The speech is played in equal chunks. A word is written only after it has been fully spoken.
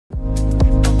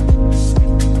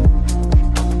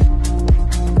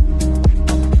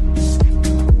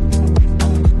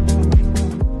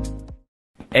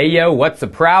Hey yo, what's the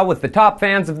prowl with the top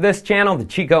fans of this channel, the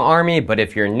Chico Army, but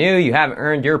if you're new, you haven't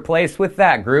earned your place with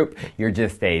that group, you're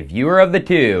just a viewer of the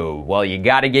two. Well, you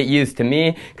gotta get used to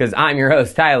me, cause I'm your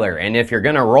host Tyler, and if you're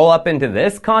gonna roll up into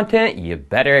this content, you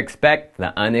better expect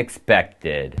the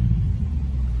unexpected.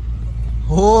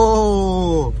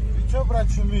 Oh! Ты чё, брат,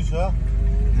 шумишь, а?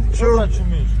 Чё, брат,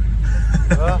 шумишь?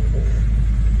 А?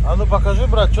 А ну покажи,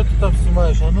 брат, что ты там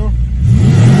снимаешь, а ну?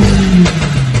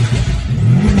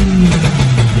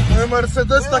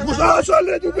 Мерседес так можно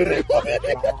шалеть, убери!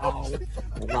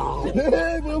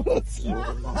 Эй, молодцы!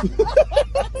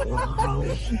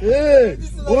 Эй,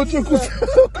 он что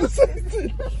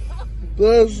кусает?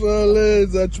 Да шалеть,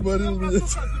 зачморил меня.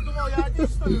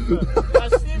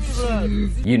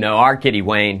 You know our kitty,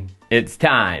 Wayne. It's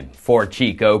time for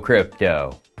Chico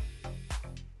Crypto.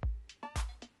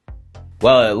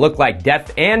 Well, it looked like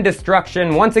death and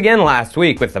destruction once again last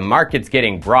week, with the markets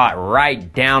getting brought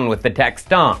right down with the tech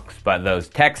stonks. But those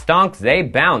tech stonks, they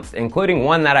bounced, including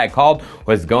one that I called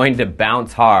was going to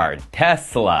bounce hard,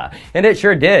 Tesla. And it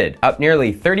sure did, up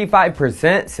nearly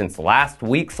 35% since last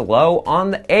week's low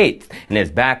on the 8th, and is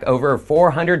back over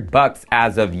 $400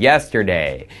 as of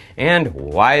yesterday. And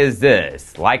why is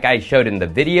this? Like I showed in the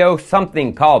video,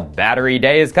 something called Battery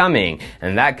Day is coming,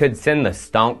 and that could send the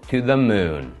stonk to the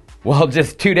moon. Well,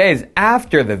 just 2 days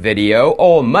after the video,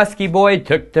 old Muskie Boy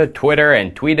took to Twitter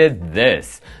and tweeted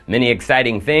this: many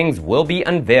exciting things will be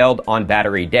unveiled on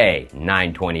Battery Day,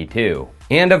 9/22.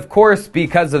 And of course,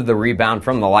 because of the rebound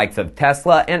from the likes of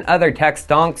Tesla and other tech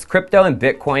stonks, crypto and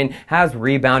Bitcoin has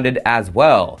rebounded as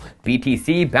well.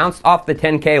 BTC bounced off the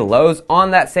 10K lows on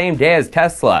that same day as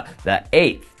Tesla, the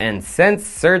 8th, and since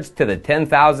surged to the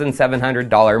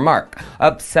 $10,700 mark,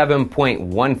 up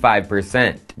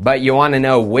 7.15%. But you want to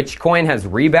know which coin has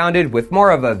rebounded with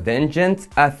more of a vengeance?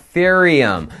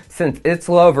 Ethereum. Since its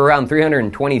low of around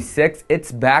 326,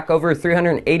 it's back over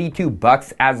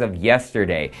 $382 as of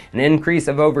yesterday, an increase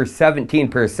of over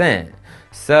 17%.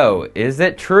 So, is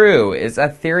it true? Is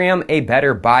Ethereum a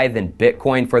better buy than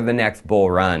Bitcoin for the next bull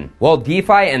run? Well,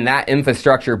 DeFi and that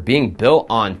infrastructure being built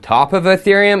on top of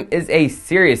Ethereum is a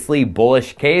seriously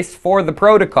bullish case for the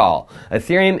protocol.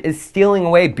 Ethereum is stealing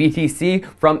away BTC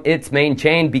from its main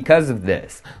chain because of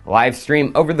this. Live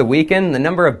stream over the weekend, the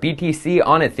number of BTC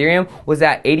on Ethereum was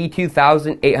at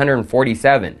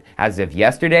 82,847. As of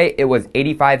yesterday, it was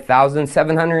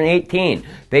 85,718,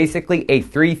 basically a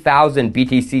 3,000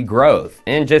 BTC growth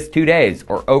in just 2 days,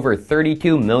 or over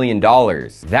 $32 million.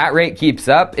 That rate keeps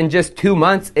up, in just 2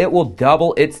 months, it will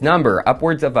double its number,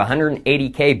 upwards of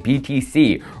 180k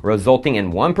BTC, resulting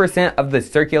in 1% of the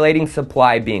circulating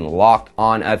supply being locked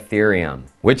on Ethereum.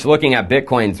 Which, looking at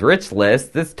Bitcoin's rich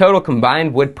list, this total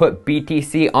combined would put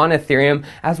BTC on Ethereum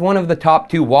as one of the top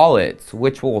 2 wallets,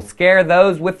 which will scare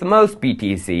those with the most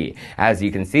BTC. As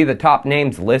you can see, the top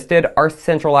names listed are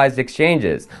centralized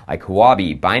exchanges like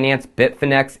Huobi, Binance,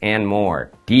 Bitfinex, and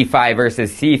more. DeFi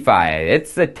versus CeFi,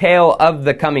 it's the tale of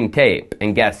the coming tape.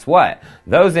 And guess what?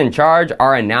 Those in charge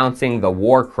are announcing the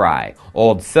war cry.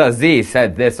 Old SushiSwap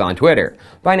said this on Twitter: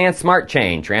 Binance Smart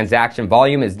Chain transaction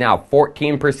volume is now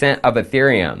 14% of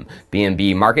Ethereum.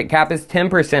 BNB market cap is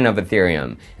 10% of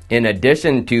Ethereum. In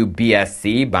addition to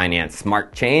BSC, Binance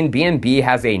Smart Chain, BNB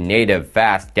has a native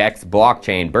fast DEX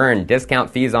blockchain, burn discount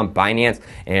fees on Binance,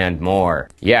 and more.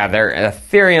 Yeah, their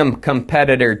Ethereum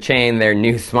competitor chain, their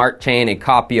new smart chain, a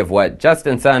copy of what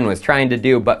Justin Sun was trying to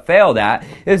do but failed at,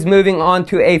 is moving on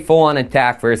to a full-on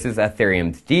attack versus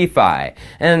Ethereum's DeFi.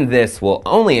 And this will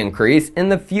only increase in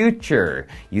the future.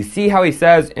 You see how he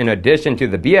says, in addition to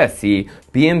the BSC,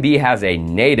 BNB has a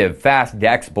native fast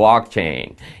DEX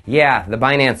blockchain. Yeah, the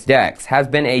Binance DEX has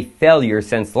been a failure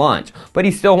since launch, but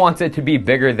he still wants it to be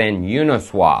bigger than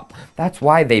Uniswap. That's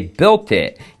why they built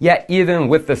it. Yet even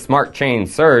with the smart chain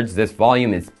surge, this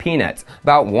volume is peanuts,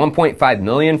 about 1.5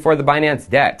 million for the Binance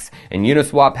DEX, and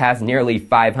Uniswap has nearly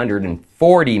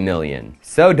 540 million.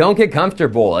 So don't get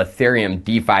comfortable, Ethereum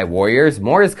DeFi warriors.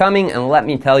 More is coming, and let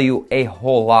me tell you, a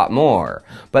whole lot more.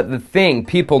 But the thing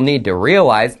people need to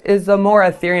realize is the more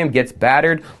Ethereum gets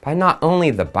battered by not only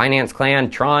the Binance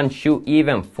clan, Tron, Shoot,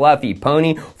 even Fluffy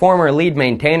Pony, former lead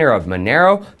maintainer of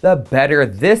Monero, the better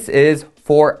this is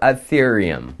for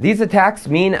Ethereum. These attacks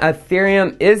mean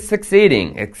Ethereum is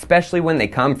succeeding, especially when they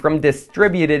come from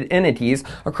distributed entities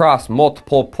across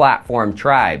multiple platform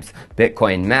tribes,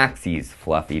 Bitcoin maxis,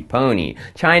 Fluffy Pony,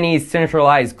 Chinese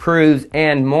centralized crews,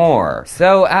 and more.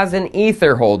 So as an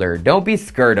Ether holder, don't be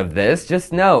scared of this,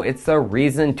 just know it's a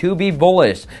reason to be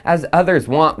bullish, as others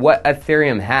want what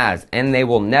Ethereum has, and they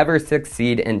will never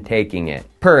succeed in taking it.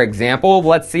 Per example,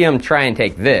 let's see them try and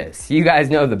take this. You guys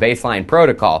know the baseline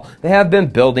protocol. They have been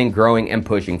building, growing, and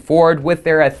pushing forward with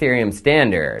their Ethereum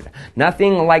standard.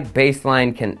 Nothing like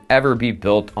Baseline can ever be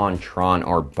built on Tron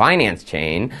or Binance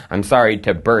chain. I'm sorry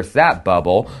to burst that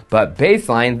bubble, but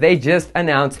Baseline, they just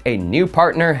announced a new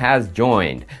partner has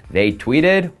joined. They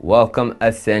tweeted, "Welcome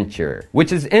Accenture,"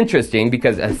 which is interesting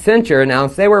because Accenture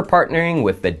announced they were partnering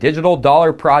with the Digital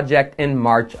Dollar Project in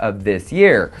March of this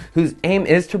year, whose aim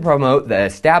is to promote the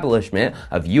establishment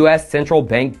of U.S. central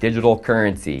bank digital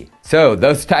currency. So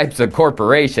those types of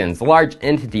corporations, large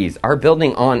entities, are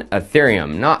building on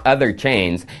Ethereum, not other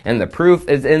chains, and the proof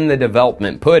is in the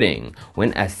development pudding.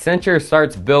 When Accenture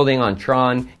starts building on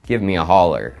Tron, give me a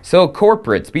holler. So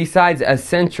corporates besides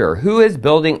Accenture, who is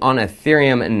building on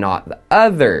Ethereum and not the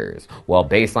others? Well,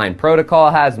 Baseline Protocol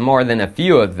has more than a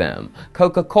few of them.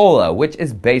 Coca-Cola, which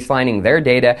is baselining their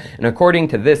data, and according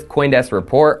to this CoinDesk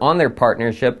report on their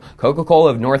partnership, Coca-Cola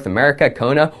of North America,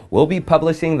 Kona, will be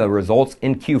publishing the results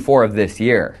in Q4 of this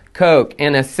year. Coke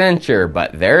and Accenture,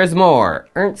 but there is more.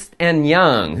 Ernst &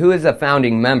 Young, who is a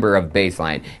founding member of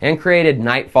Baseline and created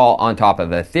Nightfall on top of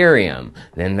Ethereum.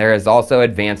 Then there is also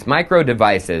Advanced Micro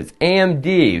Devices,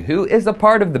 AMD, who is a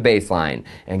part of the Baseline.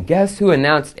 And guess who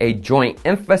announced a joint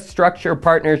infrastructure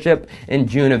partnership in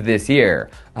June of this year?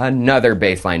 Another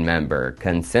Baseline member,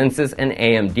 Consensus and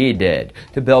AMD did,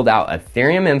 to build out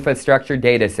Ethereum infrastructure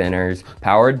data centers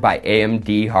powered by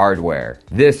AMD hardware.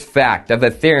 This fact of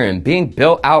Ethereum being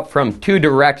built out from two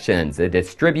directions, the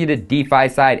distributed DeFi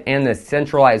side and the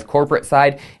centralized corporate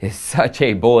side, is such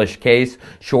a bullish case,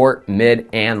 short, mid,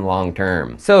 and long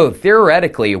term. So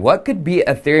theoretically, what could be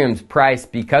Ethereum's price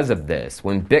because of this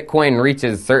when Bitcoin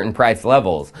reaches certain price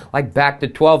levels, like back to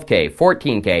 12K,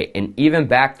 14K, and even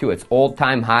back to its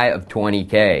old-time high of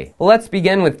 20K? Well, let's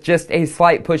begin with just a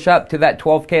slight push up to that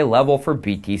 12K level for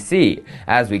BTC.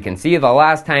 As we can see, the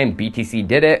last time BTC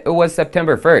did it, it was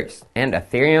September 1st, and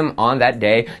Ethereum on that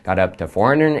day got up to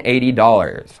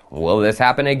 $480. Will this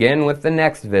happen again with the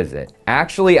next visit?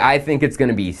 Actually, I think it's going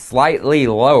to be slightly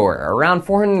lower, around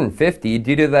 450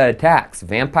 due to the attacks,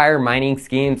 vampire mining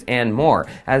schemes, and more,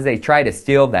 as they try to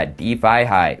steal that DeFi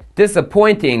hype.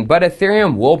 Disappointing, but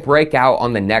Ethereum will break out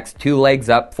on the next two legs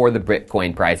up for the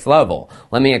Bitcoin price level.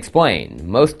 Let me explain.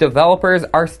 Most developers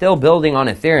are still building on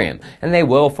Ethereum, and they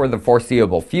will for the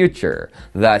foreseeable future.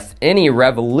 Thus, any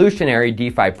revolutionary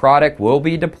DeFi product will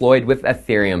be deployed with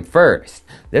Ethereum first.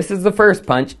 This is the first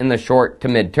punch in the short to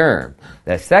mid-term.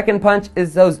 The second punch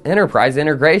is those enterprise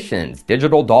integrations,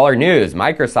 Digital Dollar News,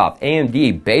 Microsoft,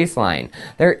 AMD, Baseline.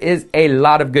 There is a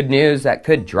lot of good news that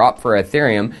could drop for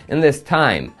Ethereum in this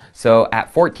time. So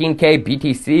at 14K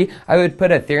BTC, I would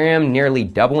put Ethereum nearly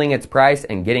doubling its price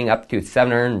and getting up to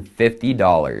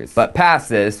 $750. But past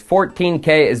this,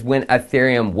 14K is when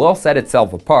Ethereum will set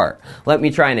itself apart. Let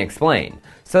me try and explain.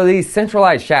 So these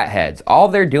centralized chatheads, all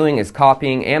they're doing is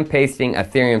copying and pasting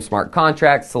Ethereum smart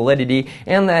contracts, Solidity,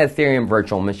 and the Ethereum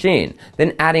virtual machine,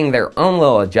 then adding their own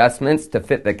little adjustments to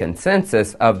fit the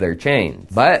consensus of their chains.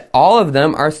 But all of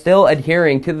them are still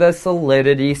adhering to the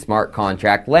Solidity smart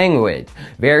contract language.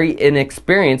 Very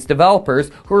inexperienced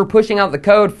developers who are pushing out the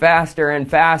code faster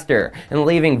and faster and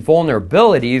leaving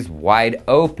vulnerabilities wide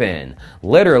open.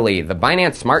 Literally, the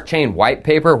Binance Smart Chain white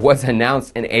paper was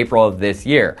announced in April of this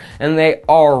year, and they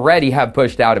already have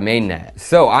pushed out a mainnet.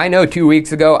 So I know 2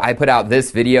 weeks ago I put out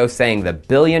this video saying the $1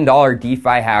 billion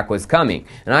DeFi hack was coming,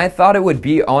 and I thought it would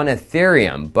be on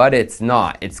Ethereum, but it's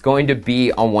not. It's going to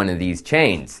be on one of these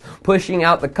chains, pushing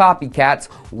out the copycats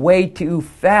way too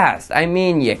fast. I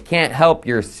mean, you can't help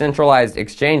your centralized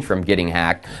exchange from getting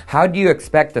hacked. How do you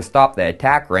expect to stop the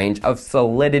attack range of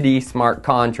Solidity smart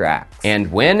contracts?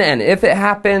 And when and if it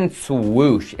happens,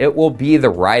 swoosh, it will be the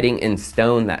writing in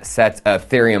stone that sets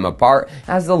Ethereum apart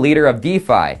as the leader of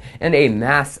DeFi, and a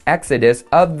mass exodus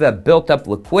of the built-up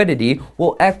liquidity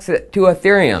will exit to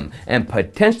Ethereum and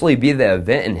potentially be the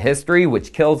event in history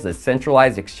which kills the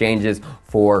centralized exchanges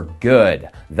for good.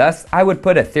 Thus, I would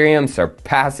put Ethereum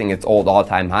surpassing its old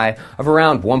all-time high of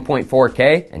around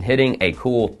 1.4K and hitting a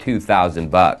cool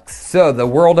 $2,000. So the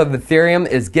world of Ethereum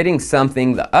is getting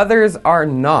something the others are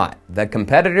not. The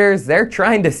competitors, they're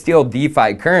trying to steal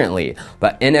DeFi currently,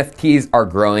 but NFTs are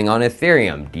growing on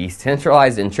Ethereum.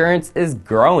 Decentralized insurance is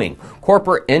growing.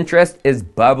 Corporate interest is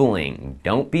bubbling.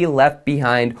 Don't be left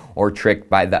behind or tricked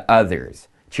by the others.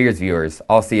 Cheers, viewers.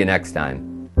 I'll see you next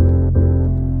time.